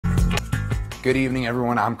Good evening,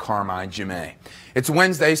 everyone. I'm Carmine Jame. It's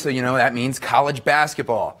Wednesday, so you know that means college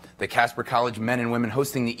basketball. The Casper College men and women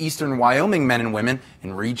hosting the Eastern Wyoming men and women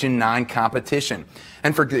in Region 9 competition.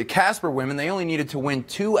 And for the Casper women, they only needed to win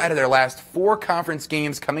 2 out of their last 4 conference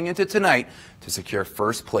games coming into tonight to secure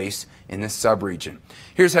first place in this sub-region.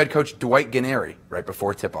 Here's head coach Dwight Gennari right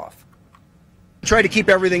before tip-off. Try to keep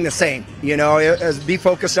everything the same, you know, be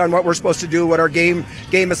focused on what we're supposed to do, what our game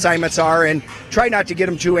assignments are, and try not to get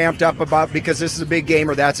them too amped up about because this is a big game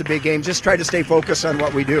or that's a big game. Just try to stay focused on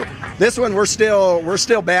what we do. This one, we're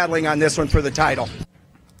still battling on this one for the title.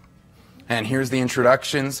 And here's the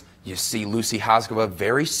introductions. You see Lucy Hoskova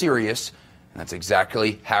very serious. And that's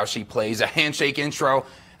exactly how she plays. A handshake intro,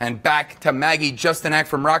 and back to Maggie Justinak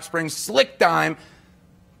from Rock Springs. Slick dime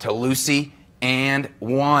to Lucy. And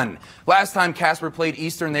won. Last time Casper played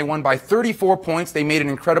Eastern, they won by 34 points. They made an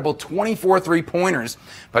incredible 24 three-pointers.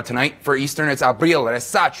 But tonight for Eastern, it's Abril,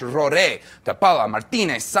 Resach, Rore, Tapala,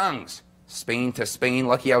 Martinez, Sangs. Spain to Spain.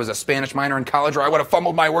 Lucky I was a Spanish minor in college, or I would have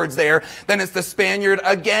fumbled my words there. Then it's the Spaniard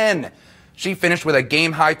again. She finished with a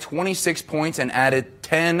game-high 26 points and added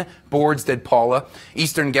 10 boards, did Paula.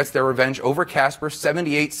 Eastern gets their revenge over Casper,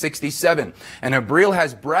 78-67. And Abril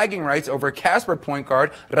has bragging rights over Casper point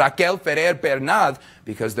guard Raquel Ferrer Bernad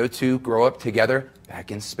because the two grow up together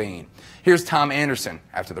back in Spain. Here's Tom Anderson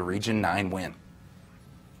after the Region 9 win.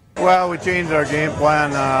 Well, we changed our game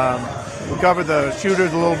plan. We covered the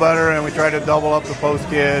shooters a little better, and we tried to double up the post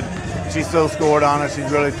kid. She still scored on us. She's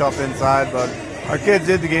really tough inside, but our kids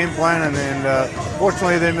did the game plan, and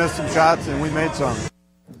fortunately they missed some shots, and we made some.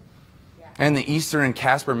 And the Eastern and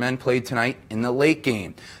Casper men played tonight in the late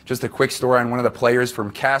game. Just a quick story on one of the players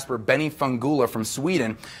from Casper, Benny Fungula from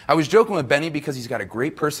Sweden. I was joking with Benny because he's got a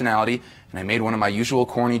great personality, and I made one of my usual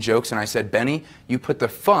corny jokes, and I said, Benny, you put the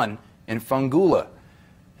fun in Fungula.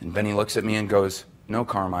 And Benny looks at me and goes, no,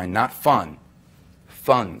 Carmine, not fun,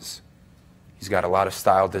 funds. He's got a lot of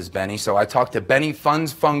style, does Benny. So I talked to Benny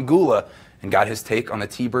Funds Fungula and got his take on the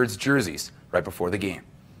T-Birds jerseys right before the game.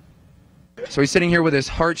 So he's sitting here with his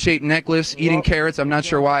heart-shaped necklace, eating carrots. I'm not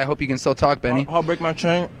sure why. I hope you can still talk, Benny. I'll break my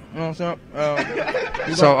chain. You know what I'm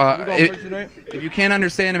saying? If you can't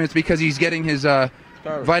understand him, it's because he's getting his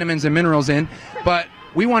vitamins and minerals in. But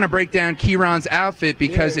we want to break down Kieran's outfit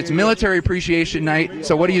because it's Military Appreciation Night.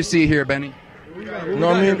 So what do you see here, Benny? You know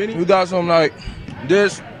what I mean? We got some like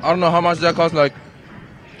this. I don't know how much that costs, like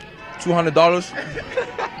 $200.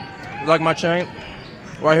 Like my chain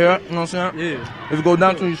right here, you know what I'm saying? Yeah. If you go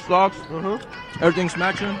down to these socks, everything's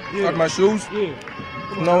matching. Yeah. Like my shoes. Yeah.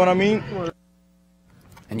 You know what I mean?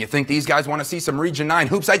 And you think these guys want to see some Region 9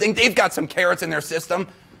 hoops? I think they've got some carrots in their system.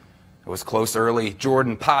 It was close early.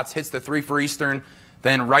 Jordan Potts hits the 3 for Eastern.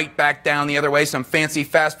 Then right back down the other way, some fancy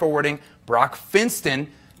fast forwarding. Brock Finston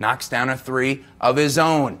knocks down a 3 of his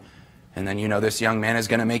own. And then you know this young man is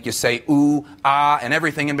going to make you say ooh, ah, and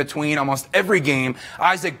everything in between almost every game.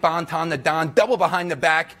 Isaac Bonton, the Don, double behind the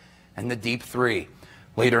back, and the deep 3.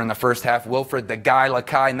 Later in the first half, Wilfred, the guy,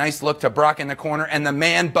 Lakai, nice look to Brock in the corner, and the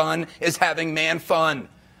man bun is having man fun.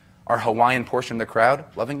 Our Hawaiian portion of the crowd,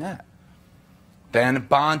 loving that. Then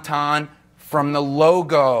Bonton from the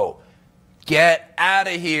logo. Get out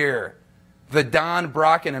of here. The Don,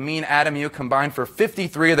 Brock, and Amin Adamu combined for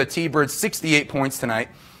 53 of the T-Birds' 68 points tonight.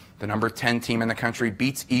 The number 10 team in the country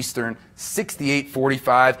beats Eastern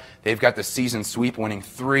 68-45. They've got the season sweep, winning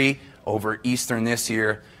 3 over Eastern this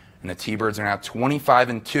year. And the T-Birds are now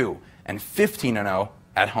 25-2 and 15-0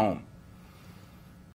 at home.